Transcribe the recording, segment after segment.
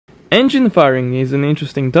Engine firing is an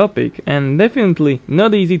interesting topic and definitely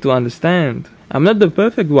not easy to understand. I'm not the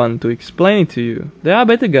perfect one to explain it to you. There are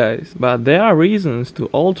better guys, but there are reasons to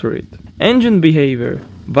alter it. Engine behavior,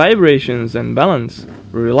 vibrations and balance,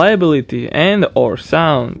 reliability and or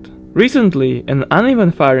sound. Recently, an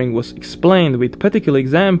uneven firing was explained with particular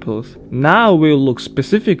examples. Now we'll look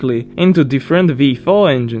specifically into different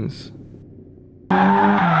V4 engines.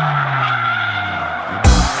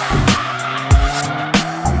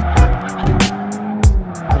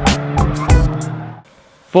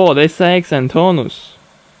 Ford Essex and Taunus.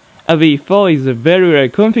 A V4 is a very rare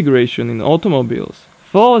configuration in automobiles.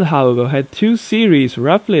 Ford, however, had two series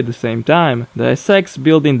roughly at the same time, the Essex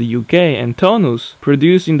built in the UK and Taunus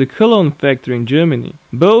produced in the Cologne factory in Germany.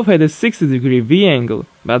 Both had a 60-degree V-angle,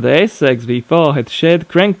 but the Essex V4 had shared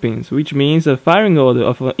crankpins, which means a firing order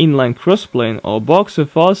of an inline crossplane or boxer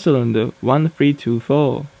 4-cylinder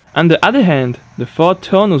 1324. On the other hand, the Ford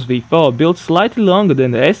Taunus V4, built slightly longer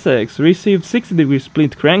than the Essex, received 60-degree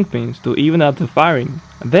split crankpins to even out the firing.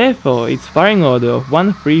 Therefore, its firing order of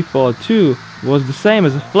 1342 was the same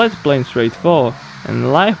as a flat plane straight 4,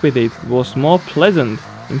 and life with it was more pleasant.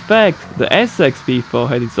 In fact, the Essex V4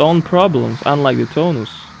 had its own problems, unlike the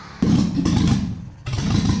Taunus.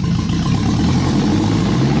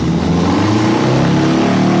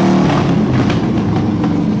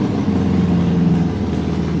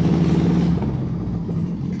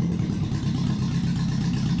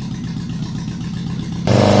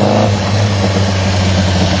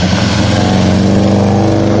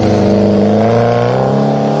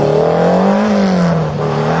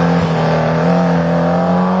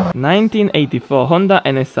 The 1984 Honda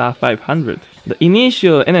NSR500. The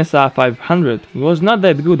initial NSR500 was not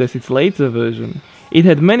that good as its later version. It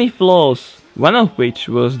had many flaws, one of which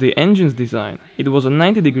was the engine's design. It was a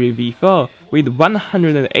 90-degree V4 with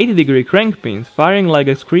 180-degree crankpins firing like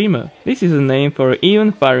a screamer. This is a name for an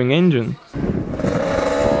even firing engine.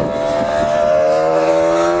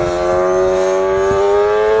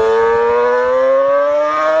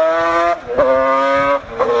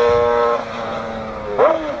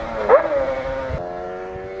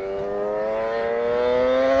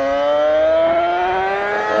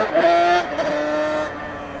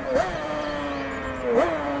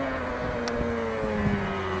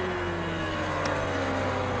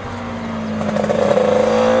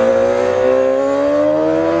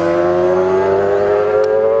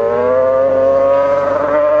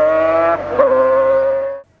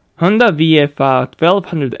 Honda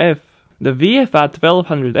VFR1200F. The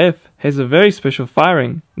VFR1200F has a very special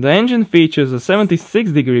firing. The engine features a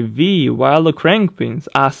 76-degree V, while the crankpins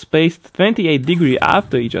are spaced 28 degrees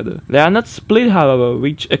after each other. They are not split, however,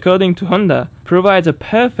 which, according to Honda, provides a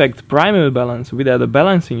perfect primary balance without a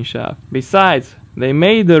balancing shaft. Besides, they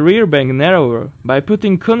made the rear bank narrower by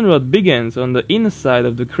putting conrod big ends on the inner side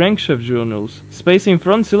of the crankshaft journals, spacing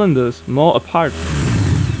front cylinders more apart.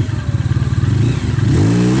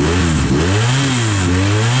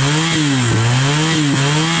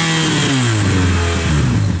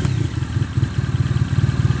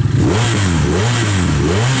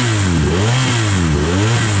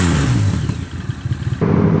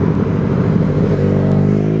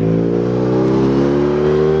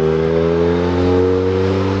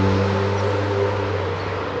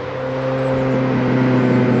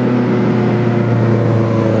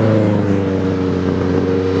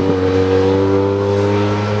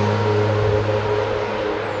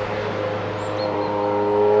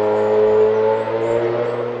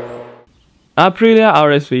 Aprilia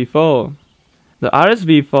RSV4. The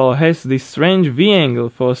RSV4 has this strange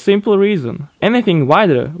V-angle for a simple reason. Anything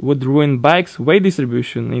wider would ruin bike's weight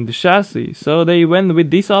distribution in the chassis, so they went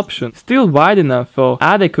with this option, still wide enough for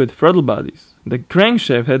adequate throttle bodies. The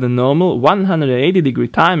crankshaft had a normal 180-degree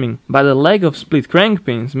timing, but the lack of split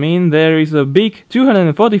crankpins mean there is a big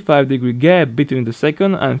 245-degree gap between the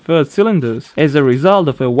second and third cylinders as a result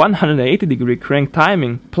of a 180-degree crank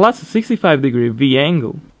timing plus a 65-degree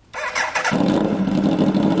V-angle.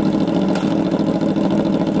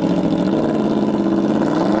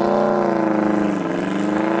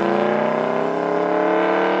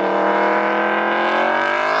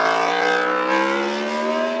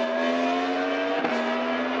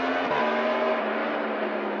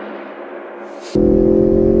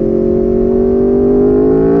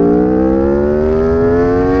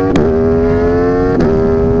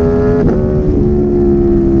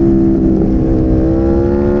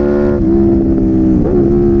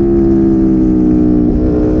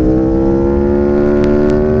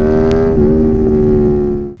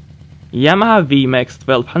 YAMAHA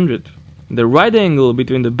VMAX-1200. The right angle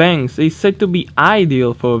between the banks is said to be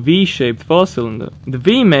ideal for a V-shaped 4-cylinder. The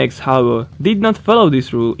VMAX, however, did not follow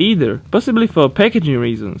this rule either, possibly for packaging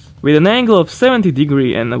reasons. With an angle of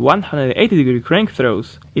 70° and 180° crank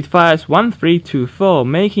throws, it fires 1.324,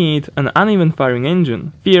 making it an uneven firing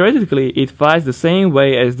engine. Theoretically, it fires the same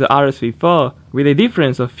way as the RSV4, with a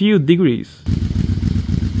difference of few degrees.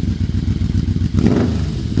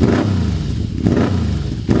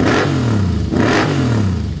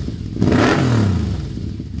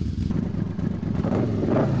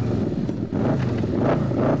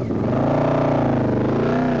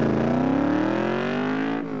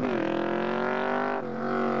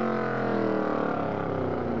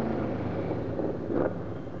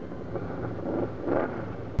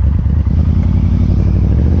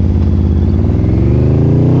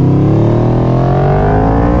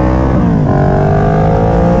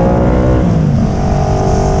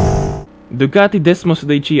 Ducati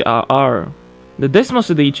Desmosedici RR. The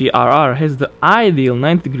Desmosedici RR has the ideal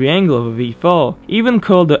 90° angle of a V4, even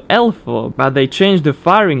called the L4, but they changed the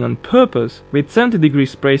firing on purpose with 70°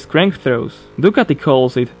 spaced crank throws. Ducati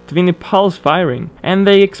calls it twin pulse firing, and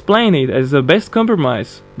they explain it as the best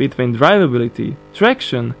compromise between drivability,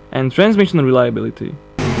 traction and transmission reliability.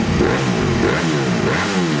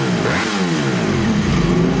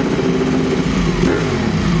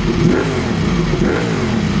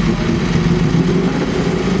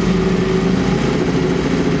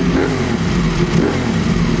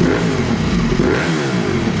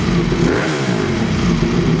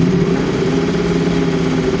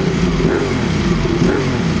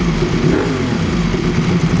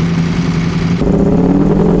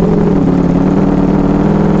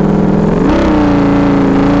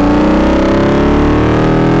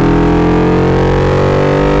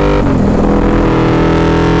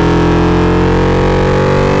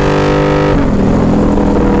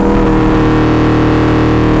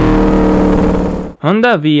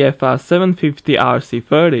 Honda VFR 750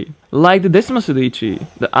 RC30. Like the Desmosedici,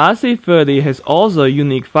 the RC30 has also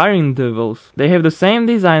unique firing intervals. They have the same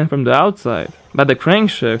design from the outside, but the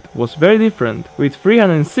crankshaft was very different, with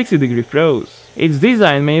 360° throws. Its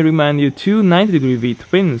design may remind you two 90° V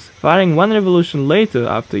twins, firing one revolution later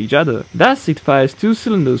after each other. Thus it fires two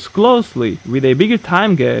cylinders closely, with a bigger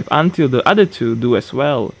time gap until the other two do as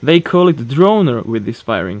well. They call it droner with this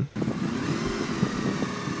firing.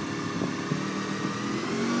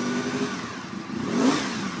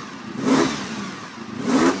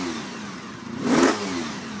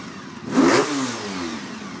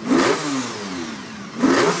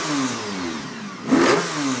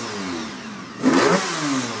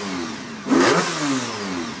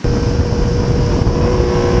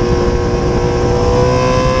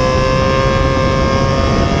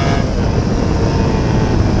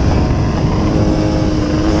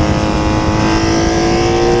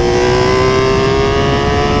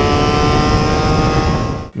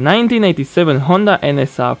 (1987) Honda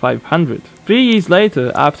NSR500. 3 years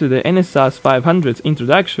later, after the NSR500's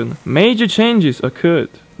introduction, major changes occurred.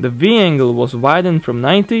 The V-angle was widened from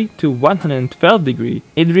 90 to 112°.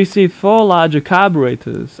 It received 4 larger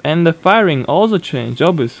carburetors, and the firing also changed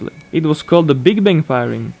obviously. It was called the Big Bang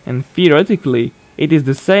firing, and theoretically, it is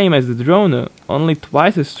the same as the droner, only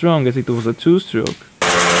twice as strong as it was a 2-stroke.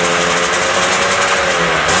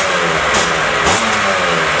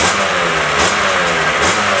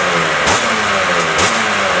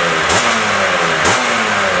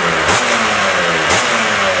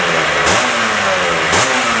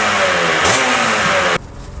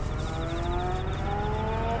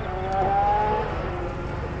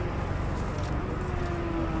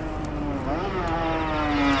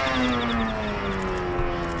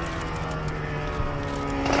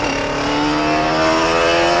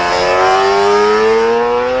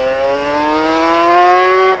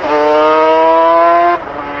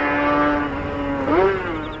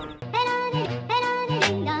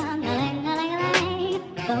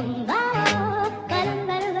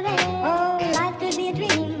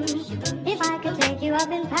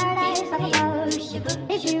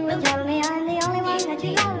 If you would tell me I'm the only one that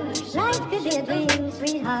you love, life could be a dream,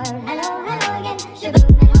 sweetheart. Hello.